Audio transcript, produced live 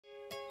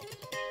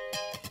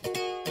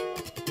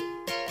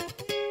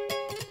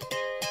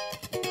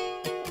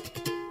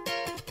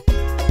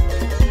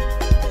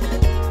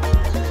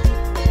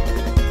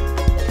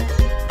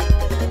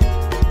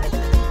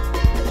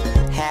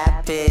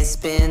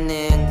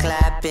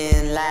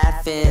clapping,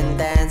 laughing,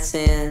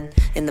 dancing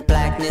in the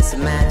blackness of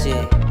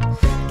magic.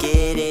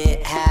 Get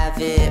it,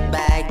 have it,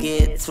 bag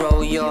it,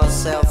 throw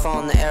yourself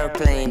on the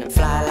airplane and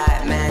fly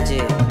like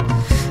magic.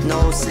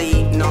 No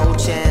sleep, no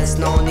chance,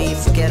 no need,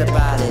 forget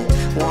about it.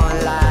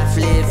 One life,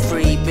 live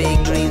free,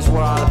 big dreams,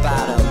 we're all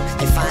about them.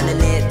 You're finding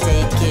it,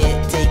 take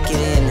it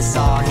in, it's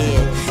all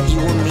here. You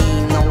and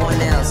me, no one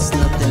else,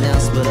 nothing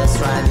else but us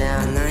right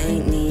now. And I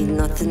ain't need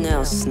nothing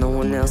else, no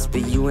one else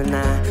but you and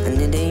I. And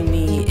it ain't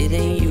me, it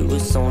ain't you,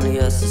 it's only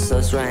us, it's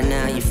us right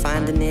now. You're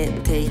finding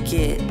it, take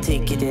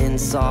it in,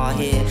 it's all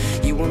here.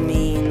 You and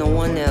me, no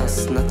one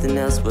else, nothing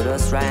else but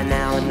us right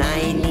now. And I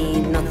ain't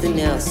need nothing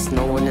else,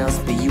 no one else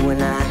but you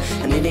and I.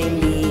 And it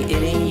ain't me,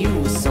 it ain't you,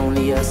 it's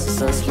only us,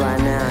 it's us right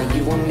now.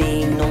 You and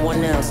me, no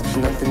one else,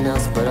 nothing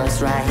else but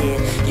us right here.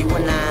 You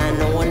and I,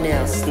 no one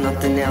else,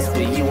 nothing else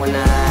but you and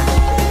I.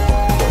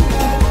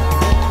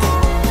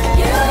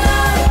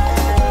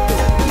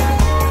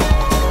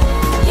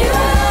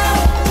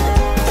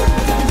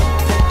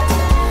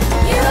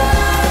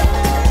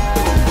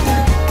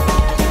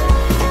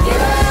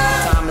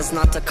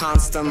 Not a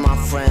constant, my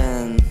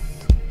friend.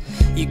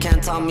 You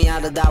can't talk me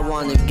out of that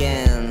one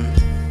again.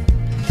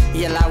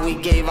 Yeah, like we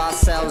gave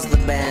ourselves the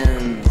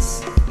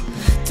bends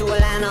to a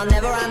land I'll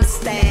never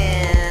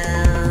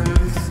understand.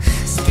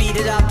 Speed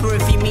it up, or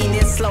if you mean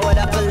it, slow it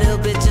up a little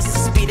bit just to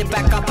speed it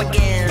back up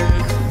again.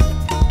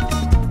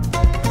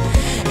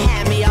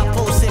 Hand me up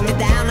or sit me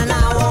down, and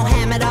I won't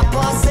ham it up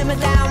or sit me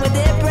down with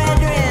it,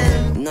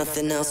 brethren.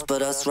 Nothing else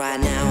but us right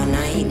now, and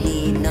I ain't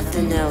need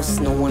nothing else,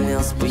 no one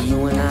else but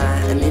you and I.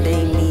 And it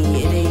ain't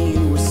me, it ain't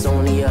you, it's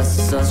only us,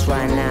 it's us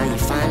right now. You're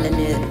finding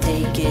it,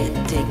 take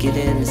it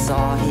in, it's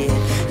all here.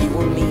 You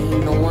and me,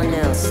 no one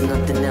else,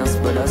 nothing else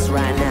but us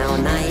right now.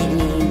 And I ain't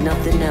need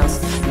nothing else,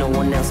 no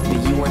one else but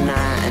you and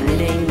I. And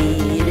it ain't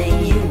me, it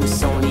ain't you,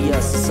 it's only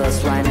us, it's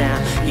us right now.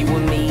 You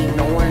and me,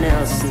 no one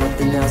else,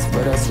 nothing else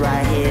but us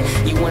right here.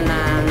 You and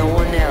I, no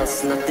one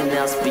else, nothing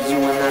else but you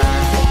and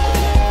I.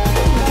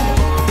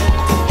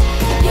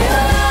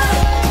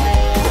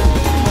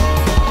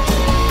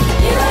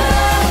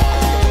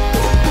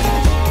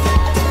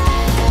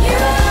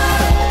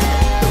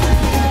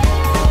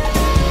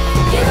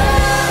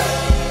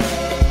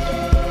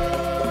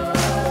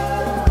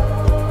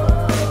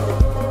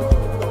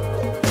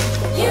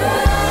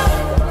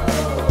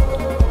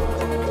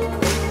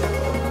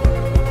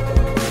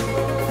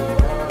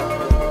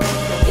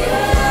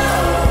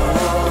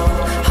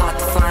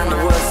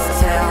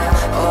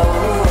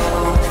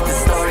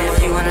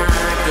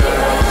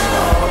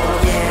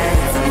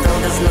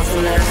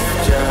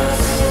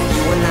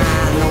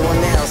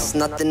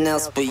 Nothing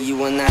else but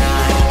you and I.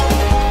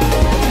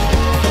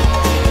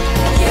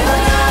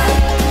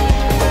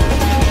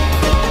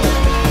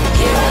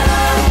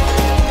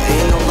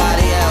 Ain't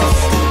nobody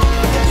else.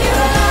 You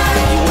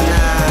and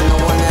I, no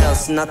one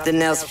else.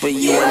 Nothing else but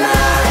you and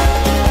I.